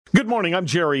Good morning. I'm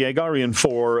Jerry Agarian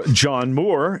for John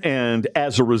Moore, and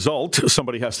as a result,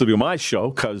 somebody has to do my show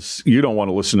because you don't want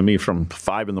to listen to me from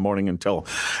 5 in the morning until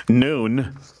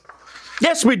noon.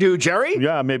 Yes, we do, Jerry.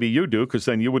 Yeah, maybe you do, because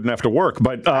then you wouldn't have to work.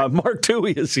 But Mark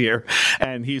Towhey is here,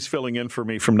 and he's filling in for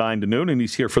me from 9 to noon, and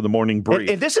he's here for the morning brief.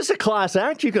 And this is a class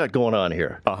act you got going on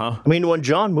here. Uh-huh. I mean, when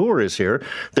John Moore is here,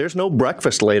 there's no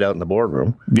breakfast laid out in the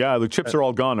boardroom. Yeah, the chips are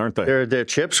all gone, aren't they? The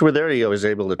chips were there. He was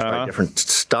able to try different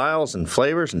styles and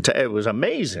flavors, and it was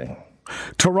amazing.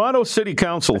 Toronto City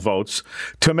Council votes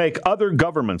to make other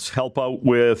governments help out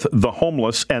with the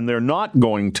homeless, and they're not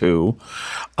going to.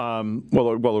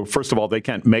 Well, first of all, they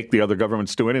can't make the other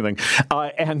governments do anything.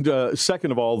 And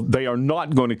second of all, they are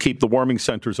not going to keep the warming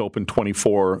centers open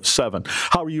 24/7.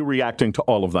 How are you reacting to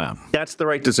all of that? That's the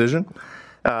right decision.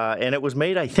 And it was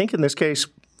made, I think, in this case,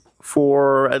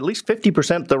 for at least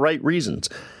 50% the right reasons.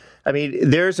 I mean,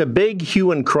 there's a big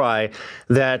hue and cry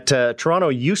that Toronto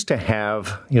used to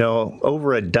have,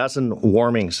 over a dozen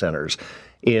warming centers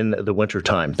in the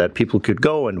wintertime that people could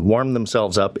go and warm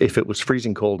themselves up if it was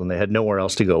freezing cold and they had nowhere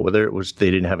else to go, whether it was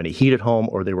they didn't have any heat at home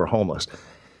or they were homeless.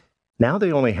 Now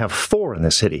they only have 4 in the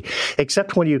city,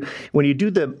 except when you do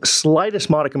the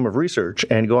slightest modicum of research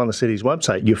and go on the city's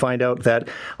website, you find out that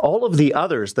all of the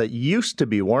others that used to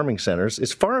be warming centers,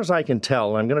 as far as I can tell,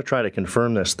 and I'm going to try to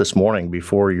confirm this morning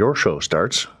before your show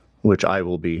starts, which I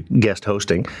will be guest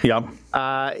hosting. Yeah.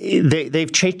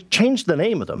 They've changed the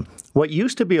name of them. What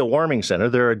used to be a warming center,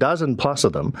 there are a dozen plus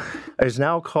of them, is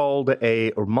now called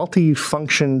a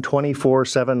multifunction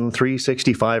 24/7,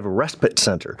 365 respite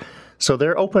center. So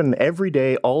they're open every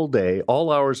day,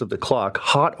 all hours of the clock,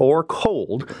 hot or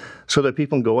cold, so that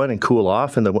people can go in and cool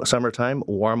off in the summertime,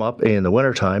 warm up in the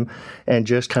wintertime, and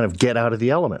just kind of get out of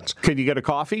the elements. Can you get a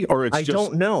coffee, or I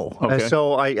don't know. Okay.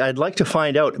 So I'd like to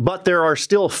find out. But there are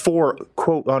still 4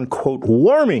 quote-unquote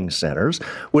warming centers,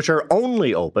 which are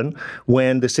only open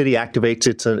when the city activates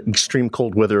its extreme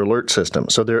cold weather alert system.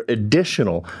 So they're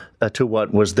additional to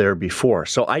what was there before.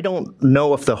 So I don't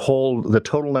know if the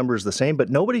total number is the same, but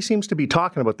nobody seems to be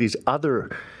talking about these other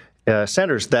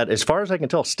centers that, as far as I can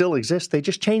tell, still exist. They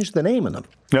just changed the name of them.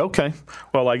 Okay.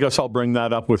 Well, I guess I'll bring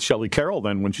that up with Shelley Carroll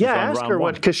then when she's on round 1. Yeah, ask her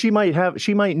what, because she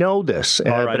might know this.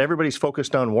 Right. But everybody's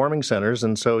focused on warming centers,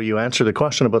 and so you answer the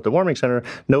question about the warming center.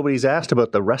 Nobody's asked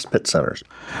about the respite centers.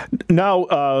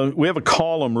 Now, we have a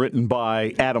column written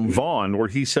by Adam Vaughan where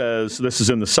he says, this is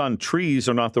in the Sun, trees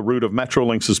are not the root of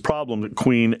Metrolinx's problem at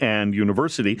Queen and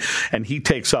University, and he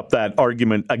takes up that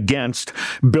argument against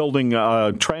building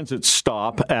a transit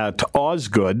stop at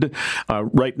Osgoode,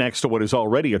 right next to what is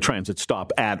already a transit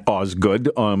stop at Osgoode,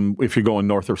 if you're going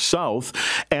north or south.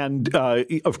 And,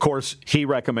 of course, he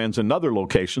recommends another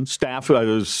location. Staff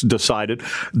has decided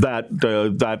that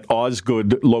that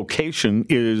Osgoode location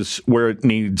is where it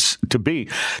needs to be.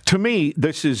 To me,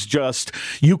 this is just,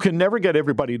 you can never get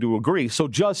everybody to agree. So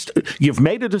you've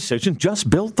made a decision, just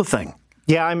build the thing.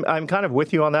 Yeah, I'm kind of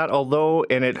with you on that, although,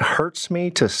 and it hurts me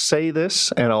to say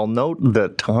this, and I'll note the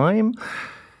time,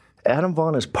 Adam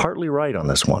Vaughan is partly right on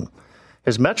this one.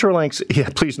 His Metrolinx,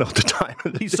 please note the time.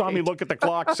 He saw me look at the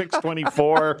clock,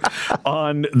 6:24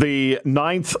 on the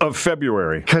 9th of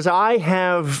February. Because I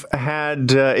have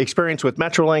had experience with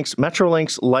Metrolinx.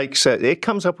 Metrolinx likes, it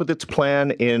comes up with its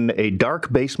plan in a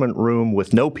dark basement room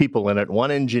with no people in it, one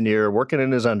engineer working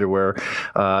in his underwear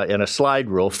in a slide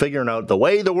rule, figuring out the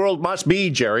way the world must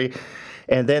be, Jerry.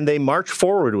 And then they march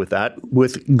forward with that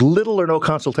with little or no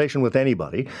consultation with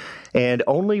anybody. And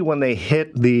only when they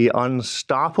hit the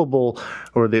unstoppable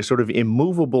or the sort of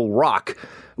immovable rock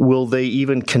will they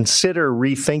even consider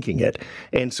rethinking it.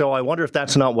 And so I wonder if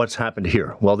that's not what's happened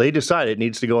here. Well, they decided it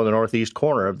needs to go in the northeast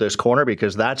corner of this corner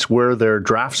because that's where their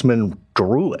draftsman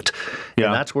drew it. Yeah.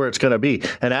 And that's where it's going to be.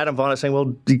 And Adam Vaughan is saying,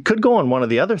 well, you could go on one of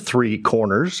the other 3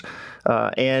 corners,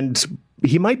 and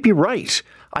he might be right.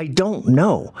 I don't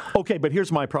know. Okay, but here's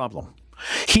my problem.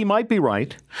 He might be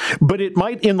right, but it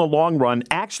might in the long run,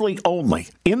 actually only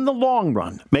in the long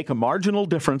run, make a marginal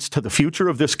difference to the future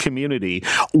of this community.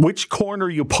 Which corner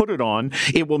you put it on,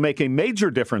 it will make a major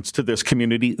difference to this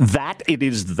community that it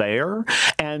is there.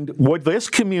 And what this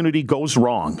community goes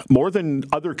wrong, more than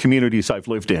other communities I've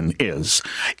lived in, is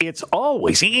it's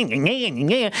always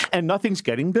and nothing's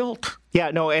getting built.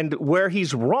 Yeah, no, and where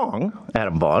he's wrong,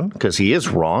 Adam Vaughan, because he is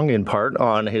wrong in part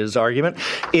on his argument,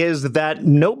 is that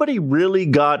nobody really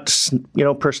got,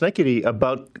 persnickety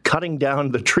about cutting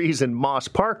down the trees in Moss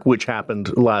Park, which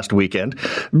happened last weekend.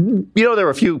 There were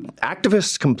a few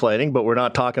activists complaining, but we're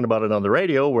not talking about it on the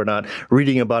radio. We're not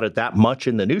reading about it that much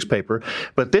in the newspaper.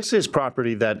 But this is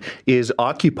property that is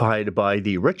occupied by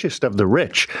the richest of the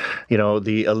rich, the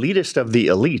elitist of the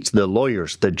elites, the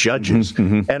lawyers, the judges.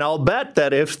 Mm-hmm. And I'll bet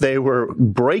that if they were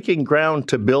breaking ground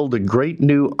to build a great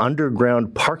new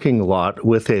underground parking lot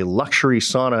with a luxury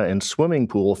sauna and swimming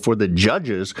pool for the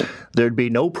judges, there'd be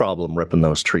no problem ripping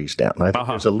those trees down. I think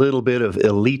there's a little bit of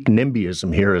elite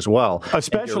NIMBYism here as well.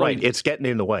 Especially, right, it's getting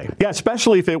in the way. Yeah,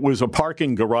 especially if it was a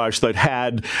parking garage that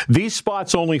had these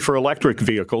spots only for electric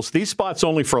vehicles, these spots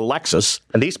only for Lexus.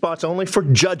 And these spots only for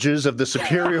judges of the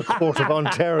Superior Court of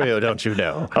Ontario, don't you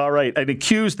know? All right.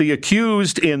 The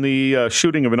accused in the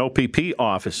shooting of an OPP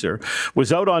officer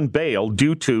was out on bail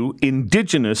due to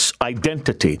Indigenous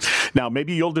identity. Now,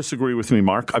 maybe you'll disagree with me,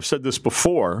 Mark. I've said this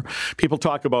before. People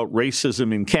talk about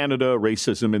racism in Canada,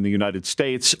 racism in the United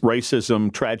States.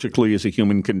 Racism, tragically, is a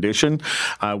human condition.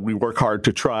 We work hard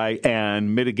to try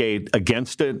and mitigate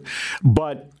against it.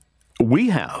 But we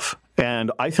have,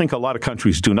 and I think a lot of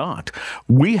countries do not,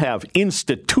 we have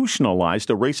institutionalized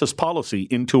a racist policy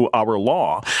into our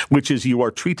law, which is you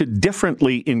are treated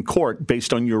differently in court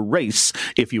based on your race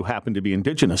if you happen to be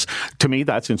Indigenous. To me,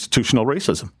 that's institutional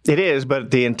racism. It is, but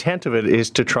the intent of it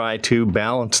is to try to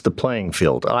balance the playing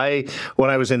field. When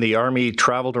I was in the Army,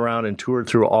 traveled around and toured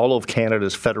through all of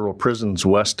Canada's federal prisons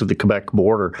west of the Quebec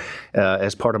border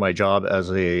as part of my job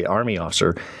as an Army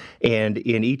officer. And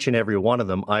in each and every one of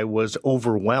them, I was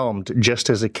overwhelmed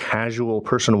just as a casual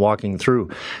person walking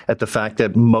through at the fact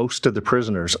that most of the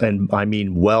prisoners, and I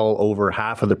mean well over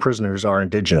half of the prisoners, are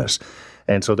Indigenous.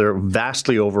 And so they're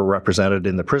vastly overrepresented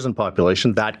in the prison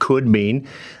population. That could mean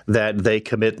that they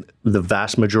commit the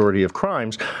vast majority of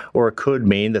crimes, or it could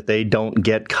mean that they don't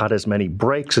get cut as many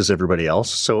breaks as everybody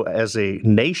else. So as a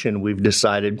nation, we've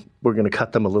decided we're going to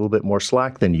cut them a little bit more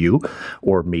slack than you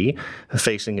or me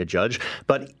facing a judge.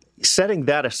 But setting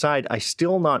that aside, I'm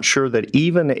still not sure that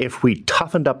even if we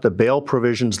toughened up the bail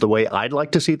provisions the way I'd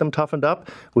like to see them toughened up,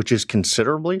 which is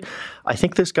considerably, I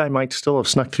think this guy might still have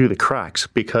snuck through the cracks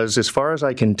because as far as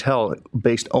I can tell,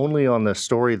 based only on the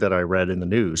story that I read in the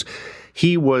news,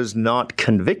 he was not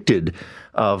convicted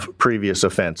of previous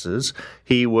offenses.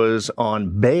 He was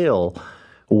on bail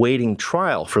waiting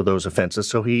trial for those offenses,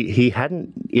 so it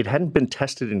hadn't been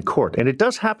tested in court. And it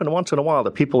does happen once in a while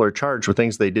that people are charged with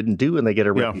things they didn't do and they get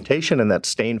a reputation and that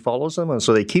stain follows them, and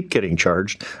so they keep getting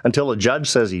charged until a judge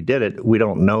says he did it. We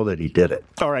don't know that he did it.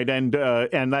 All right, and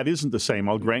that isn't the same,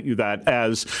 I'll grant you that,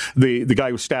 as the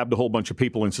guy who stabbed a whole bunch of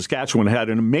people in Saskatchewan had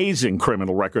an amazing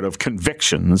criminal record of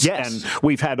convictions. Yes. And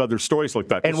we've had other stories like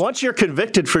that. And once you're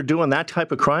convicted for doing that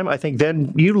type of crime, I think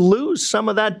then you lose some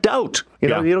of that doubt. You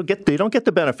don't get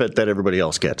the benefit that everybody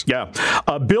else gets. Yeah.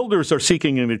 Builders are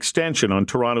seeking an extension on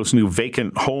Toronto's new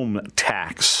vacant home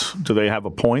tax. Do they have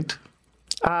a point?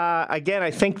 Again, I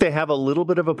think they have a little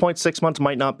bit of a point. 6 months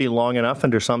might not be long enough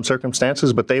under some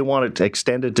circumstances, but they want it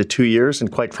extended to 2 years.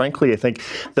 And quite frankly, I think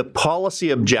the policy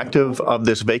objective of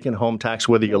this vacant home tax,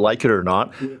 whether you like it or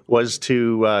not, was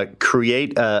to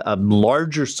create a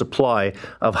larger supply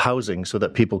of housing so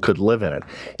that people could live in it.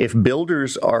 If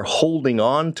builders are holding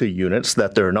on to units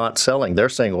that they're not selling, they're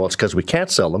saying, well, it's because we can't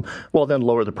sell them. Well, then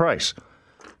lower the price.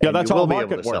 Yeah, that's how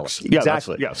market works. Yeah,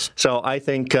 exactly. Yes. So I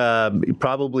think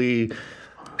probably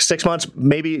 6 months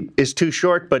maybe is too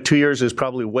short, but 2 years is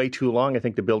probably way too long. I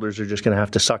think the builders are just going to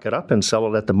have to suck it up and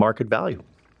sell it at the market value.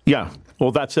 Yeah.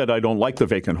 Well, that said, I don't like the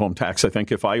vacant home tax. I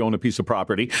think if I own a piece of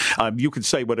property, you can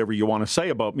say whatever you want to say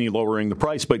about me lowering the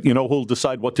price, but you know who'll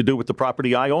decide what to do with the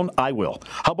property I own? I will.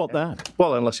 How about that?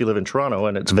 Well, unless you live in Toronto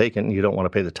and it's vacant and you don't want to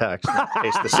pay the tax. In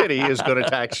case the city is going to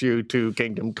tax you to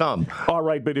kingdom come. All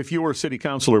right, but if you were a city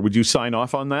councillor, would you sign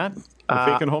off on that?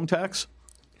 A vacant home tax?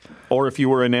 Or if you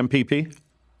were an MPP?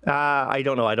 I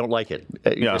don't know. I don't like it.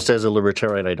 Just as a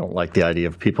libertarian, I don't like the idea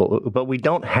of people. But we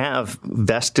don't have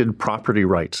vested property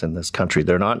rights in this country.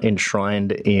 They're not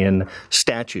enshrined in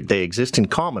statute. They exist in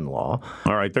common law.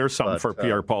 All right. There's something for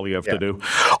Pierre Poilievre to do.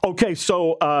 Okay.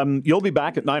 So you'll be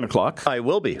back at 9 o'clock. I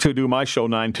will be. To do my show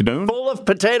 9 to noon. Full of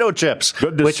potato chips.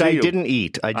 Good to which see I you. didn't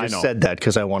eat. I just said that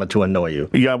because I wanted to annoy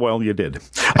you. Yeah, well, you did.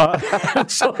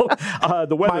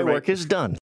 The weather. My work is done.